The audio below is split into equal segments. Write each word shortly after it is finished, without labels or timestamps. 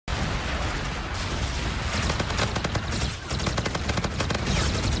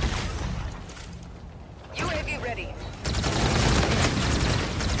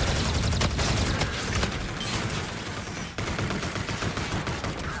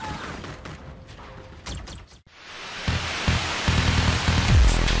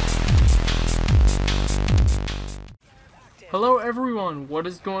Hello everyone, what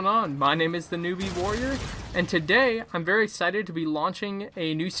is going on? My name is the Newbie Warrior, and today I'm very excited to be launching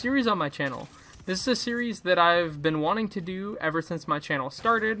a new series on my channel. This is a series that I've been wanting to do ever since my channel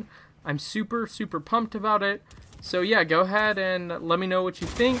started. I'm super pumped about it. So yeah, go ahead and let me know what you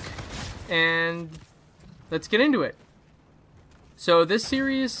think, and let's get into it. So this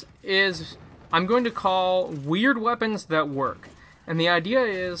series is, I'm going to call Weird Weapons That Work. And the idea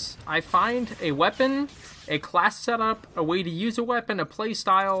is, I find a weapon, a class setup, a way to use a weapon, a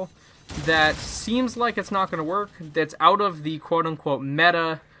playstyle that seems like it's not going to work, that's out of the quote-unquote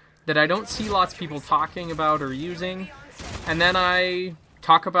meta, that I don't see lots of people talking about or using, and then I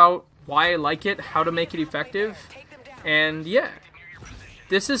talk about why I like it, how to make it effective, and yeah.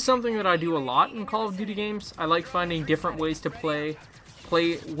 This is something that I do a lot in Call of Duty games. I like finding different ways to play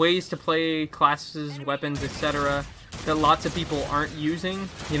classes, weapons, etc. that lots of people aren't using.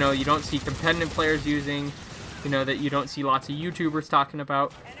 You know, you don't see competitive players using, you know, that you don't see lots of YouTubers talking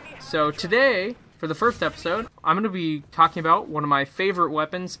about. So today, for the first episode, I'm going to be talking about one of my favorite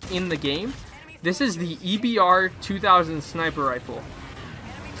weapons in the game. This is the EBR-2000 sniper rifle.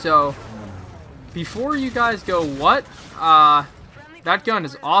 So, before you guys go, what? That gun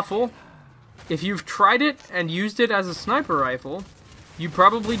is awful. If you've tried it and used it as a sniper rifle, you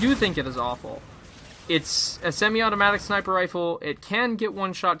probably do think it is awful. It's a semi-automatic sniper rifle. It can get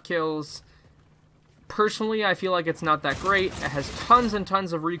one-shot kills. Personally, I feel like it's not that great. It has tons and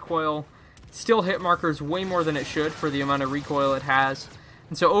tons of recoil. Still hit markers way more than it should for the amount of recoil it has.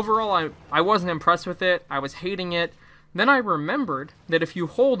 And so overall, I wasn't impressed with it. I was hating it. Then I remembered that if you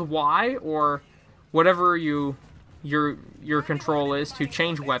hold Y or whatever your control is to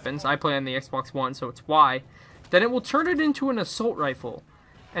change weapons, I play on the Xbox One, so it's Y, then it will turn it into an assault rifle.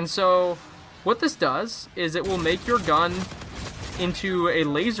 And so what this does is it will make your gun into a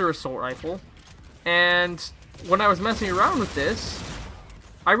laser assault rifle. And when I was messing around with this,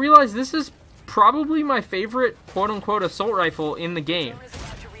 I realized this is probably my favorite quote-unquote assault rifle in the game.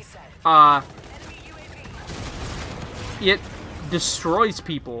 It destroys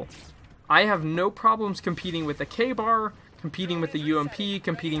people. I have no problems competing with the K-bar, competing with the UMP,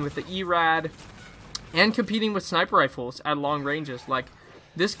 competing with the ERAD, and competing with sniper rifles at long ranges. Like,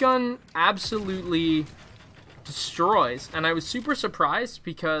 this gun absolutely destroys, and I was super surprised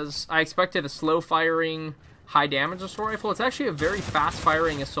because I expected a slow-firing, high-damage assault rifle. It's actually a very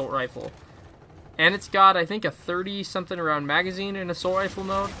fast-firing assault rifle. And it's got, I think, a 30-something round magazine in assault rifle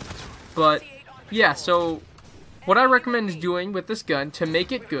mode. But, yeah, so what I recommend doing with this gun to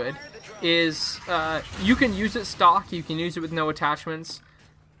make it good is you can use it stock, you can use it with no attachments,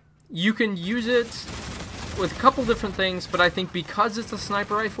 you can use it with a couple different things, but I think because it's a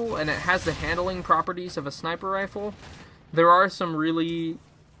sniper rifle and it has the handling properties of a sniper rifle, there are some really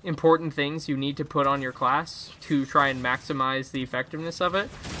important things you need to put on your class to try and maximize the effectiveness of it.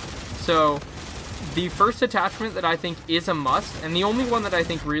 So the first attachment that I think is a must, and the only one that I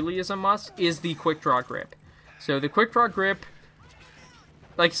think really is a must, is the quick draw grip. So the quick draw grip,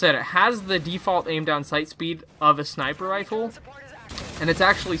 like I said, it has the default aim down sight speed of a sniper rifle, and it's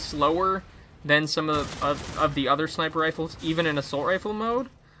actually slower than some of the other sniper rifles, even in assault rifle mode.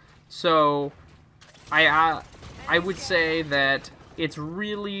 So I would say that it's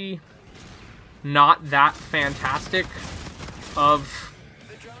really not that fantastic of,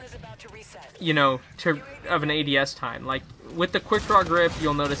 you know, of an ADS time. Like, with the quick draw grip,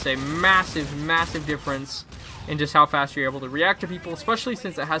 you'll notice a massive difference in just how fast you're able to react to people, especially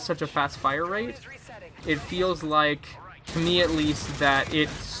since it has such a fast fire rate. It feels like, to me at least, that it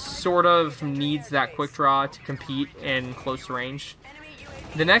sort of needs that quick draw to compete in close range.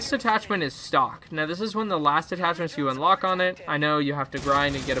 The next attachment is stock. Now, this is one of the last attachments you unlock on it. I know you have to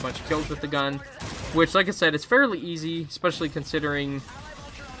grind and get a bunch of kills with the gun, which, like I said, is fairly easy, especially considering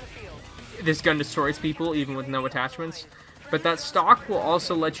this gun destroys people even with no attachments. But that stock will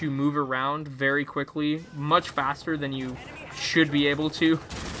also let you move around very quickly, much faster than you should be able to,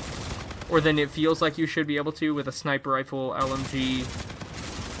 or than it feels like you should be able to with a sniper rifle, LMG,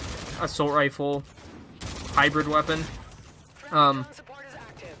 assault rifle, hybrid weapon.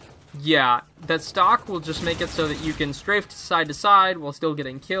 Yeah, that stock will just make it so that you can strafe side to side while still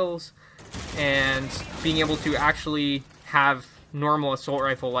getting kills, and being able to actually have normal assault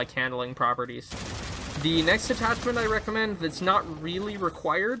rifle-like handling properties. The next attachment I recommend that's not really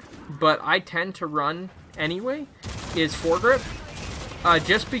required, but I tend to run anyway, is foregrip.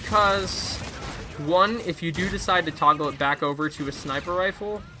 Just because, one, if you do decide to toggle it back over to a sniper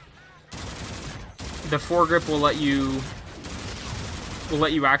rifle, the foregrip will let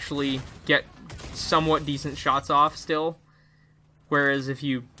you actually get somewhat decent shots off still. Whereas if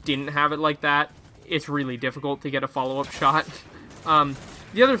you didn't have it like that, it's really difficult to get a follow-up shot.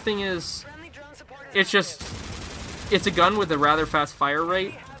 The other thing is, it's a gun with a rather fast fire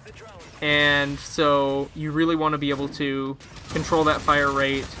rate, and so you really want to be able to control that fire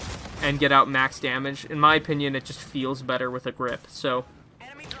rate and get out max damage. In my opinion, it just feels better with a grip. So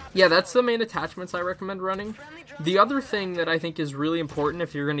yeah, that's the main attachments I recommend running. The other thing that I think is really important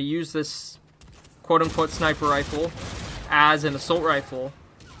if you're going to use this quote-unquote sniper rifle as an assault rifle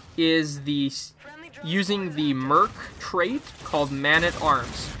is using the Merc trait called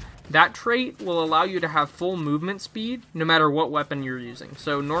Man-at-Arms. That trait will allow you to have full movement speed no matter what weapon you're using.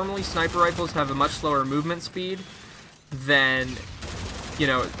 So normally sniper rifles have a much slower movement speed than, you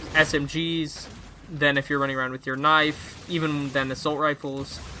know, SMGs, than if you're running around with your knife, even than assault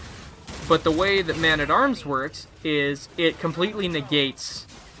rifles. But the way that Man-at-Arms works is it completely negates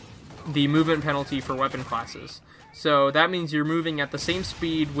the movement penalty for weapon classes. So that means you're moving at the same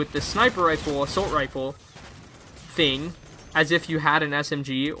speed with the sniper rifle, assault rifle thing as if you had an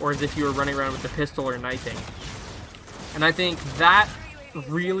SMG or as if you were running around with a pistol or knifing. And I think that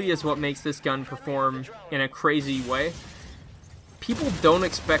really is what makes this gun perform in a crazy way. People don't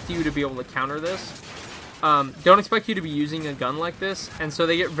expect you to be able to counter this. Don't expect you to be using a gun like this, and so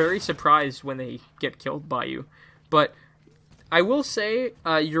they get very surprised when they get killed by you. But I will say,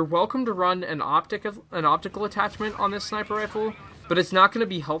 you're welcome to run an optical attachment on this sniper rifle, but it's not going to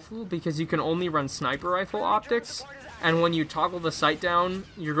be helpful because you can only run sniper rifle optics, and when you toggle the sight down,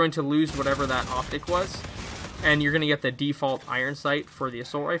 you're going to lose whatever that optic was, and you're going to get the default iron sight for the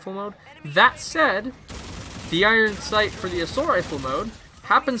assault rifle mode. That said, the iron sight for the assault rifle mode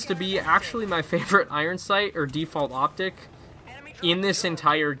happens to be actually my favorite iron sight or default optic in this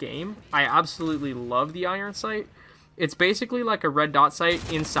entire game. I absolutely love the iron sight. It's basically like a red dot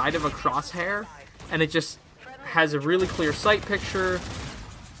sight inside of a crosshair, and it just has a really clear sight picture.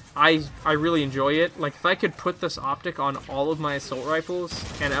 I really enjoy it. Like, if I could put this optic on all of my assault rifles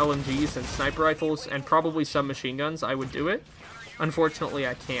and LMGs and sniper rifles and probably submachine guns, I would do it. Unfortunately,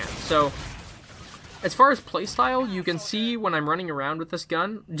 I can't. So as far as playstyle, you can see when I'm running around with this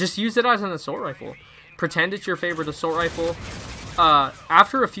gun, just use it as an assault rifle. Pretend it's your favorite assault rifle.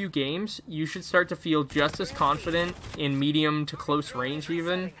 After a few games, you should start to feel just as confident in medium to close range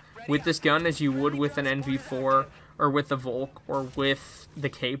even with this gun as you would with an NV4 or with the Volk or with the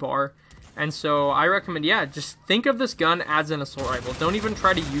K-Bar. And so I recommend, yeah, just think of this gun as an assault rifle. Don't even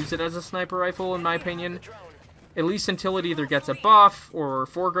try to use it as a sniper rifle, in my opinion. At least until it either gets a buff or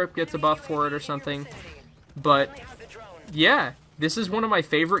foregrip gets a buff for it or something. But yeah, this is one of my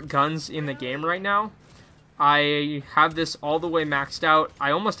favorite guns in the game right now. I have this all the way maxed out.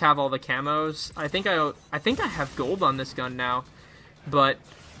 I almost have all the camos. I think I have gold on this gun now. But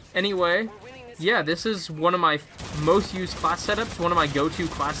anyway, yeah, this is one of my most used class setups, one of my go-to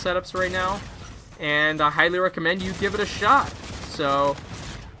class setups right now. And I highly recommend you give it a shot. So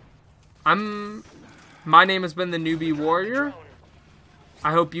my name has been the Newbie Warrior.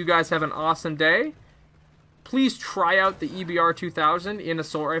 I hope you guys have an awesome day. Please try out the EBR-2000 in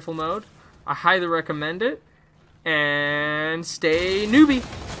assault rifle mode. I highly recommend it. And stay newbie.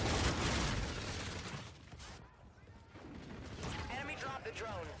 Enemy dropped the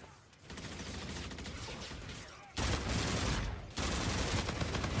drone.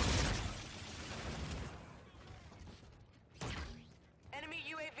 Enemy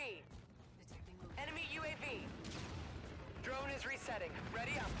UAV. Enemy UAV. Drone is resetting.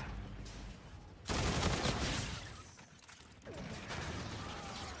 Ready up.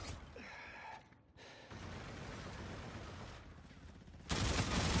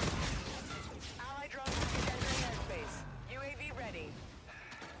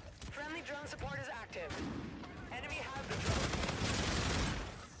 Drone support is active. Enemy has the drone.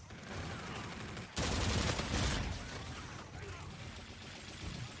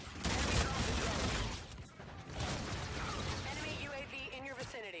 Enemy UAV in your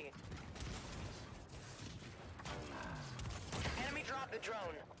vicinity. Enemy dropped the drone.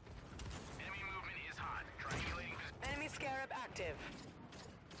 Enemy movement is hot. Triangulating. Enemy scarab active.